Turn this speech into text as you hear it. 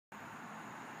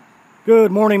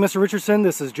Good morning, Mr. Richardson.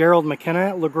 This is Gerald McKenna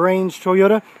at LaGrange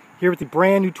Toyota, here with the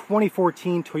brand new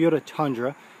 2014 Toyota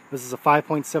Tundra. This is a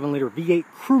 5.7 liter V8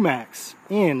 Crew Max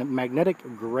in magnetic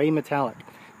gray metallic.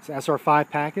 It's an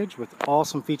SR5 package with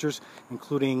awesome features,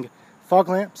 including fog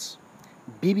lamps,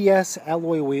 BBS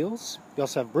alloy wheels. You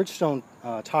also have Bridgestone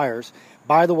tires.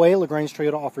 By the way, LaGrange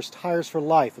Toyota offers tires for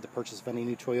life with the purchase of any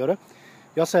new Toyota.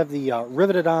 You also have the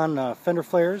riveted on fender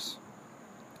flares.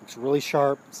 Looks really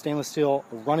sharp, stainless steel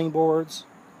running boards.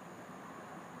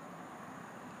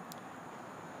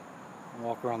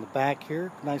 Walk around the back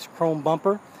here, nice chrome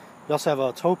bumper. You also have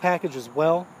a tow package as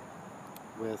well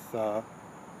with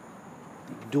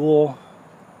dual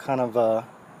kind of,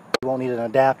 you won't need an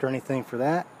adapter or anything for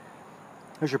that.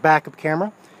 There's your backup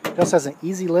camera. It also has an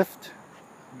easy lift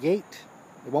gate.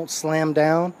 It won't slam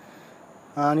down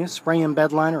on you. Spray-in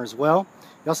bed liner as well.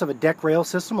 You also have a deck rail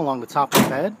system along the top of the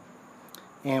bed.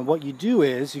 And what you do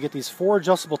is you get these 4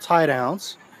 adjustable tie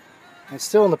downs. It's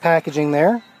still in the packaging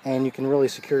there, and you can really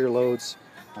secure your loads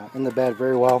in the bed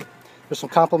very well. There's some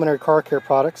complimentary car care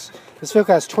products. This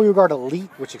vehicle has ToyoGuard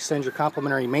Elite, which extends your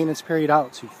complimentary maintenance period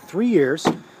out to 3 years.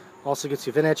 Also gets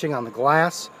you VIN etching on the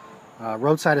glass,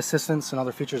 roadside assistance, and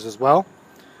other features as well.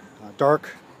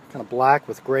 Dark, kind of black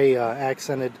with gray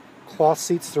accented cloth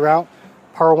seats throughout.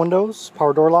 Power windows,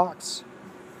 power door locks,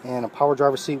 and a power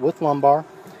driver seat with lumbar.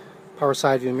 Power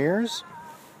side view mirrors,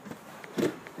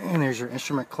 and there's your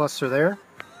instrument cluster there.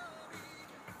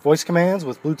 Voice commands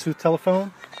with Bluetooth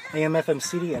telephone, AM, FM,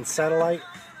 CD, and satellite.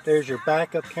 There's your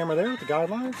backup camera there with the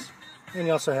guidelines, and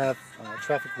you also have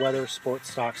traffic, weather,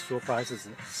 sports, stocks, fuel prices,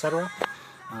 etc.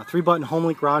 3-button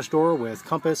HomeLink garage door with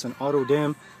compass and auto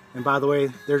dim. And by the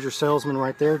way, there's your salesman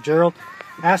right there, Gerald.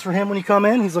 Ask for him when you come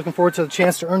in. He's looking forward to the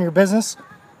chance to earn your business.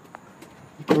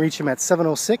 You can reach him at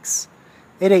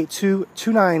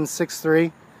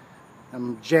 706-882-2963.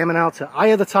 I'm jamming out to Eye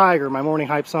of the Tiger, my morning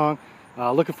hype song.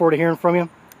 Looking forward to hearing from you,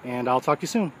 and I'll talk to you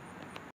soon.